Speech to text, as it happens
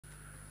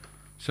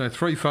So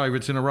 3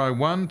 favourites in a row.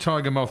 1,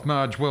 Tiger Moth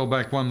Marge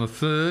Wellback won the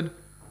 3rd.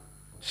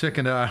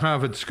 2nd,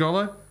 Harvard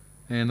Scholar.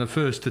 And the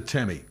 1st to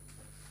Tammy.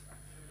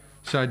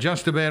 So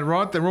just about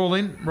right. They're all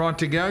in. Right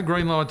to go.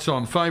 Green light's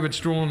on. Favourites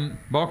drawn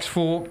box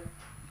 4.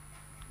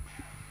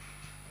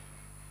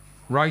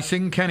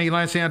 Racing, Canny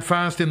Lass out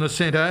fast in the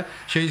centre.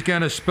 She's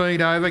going to speed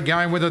over.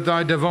 Going with it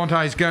though,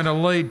 Devontae's going to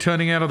lead,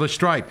 turning out of the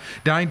straight.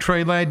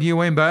 Daintree Lad,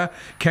 New Ember.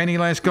 Canny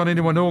Lass got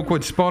into an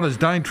awkward spot as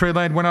Daintree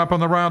Lad went up on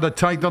the rail to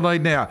take the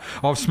lead now.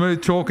 Of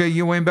Smooth Talker,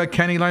 New Ember.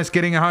 Canny Lass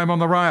getting home on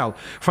the rail.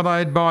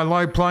 Followed by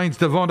Low Plains,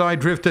 Devontae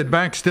drifted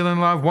back. Still in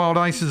Love, Wild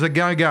Aces a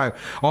go-go.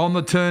 On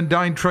the turn,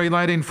 Daintree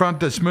Lad in front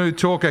to Smooth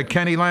Talker,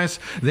 Canny Lass,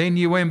 then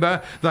New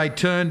Ember. They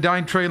turn,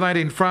 Daintree Lad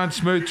in front.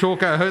 Smooth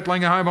Talker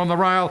hurtling home on the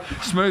rail.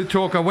 Smooth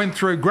Talker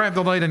went through, grabbed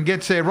the lead and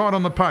gets there right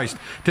on the post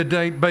to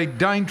beat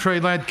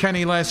Daintree Lad,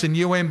 Canny Lass and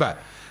New Ember.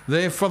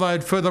 They're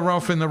followed further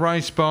off in the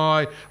race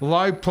by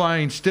Low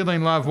Plains, Still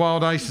in Love,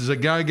 Wild Aces a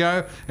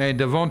go-go, and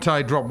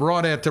Devontae dropped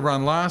right out to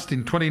run last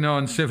in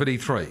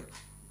 29.73.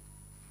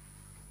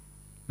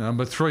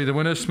 Number 3, the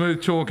winner,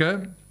 Smooth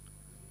Talker.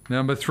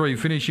 Number 3,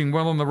 finishing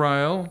well on the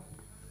rail.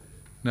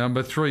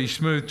 Number 3,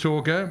 Smooth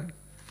Talker.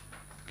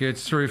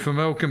 Gets through for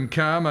Malcolm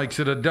Carr, makes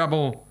it a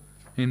double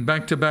in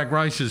back-to-back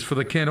races for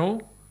the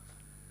kennel.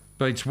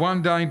 Beats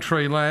 1,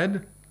 Daintree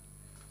Lad.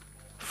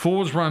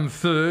 4's run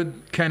 3rd,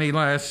 Canny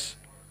Lass.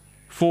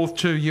 4th,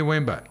 2,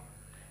 Uemba.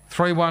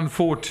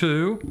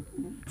 3-1-4-2,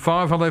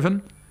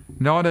 5-11,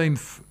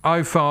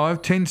 1905,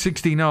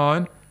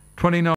 1069, 29.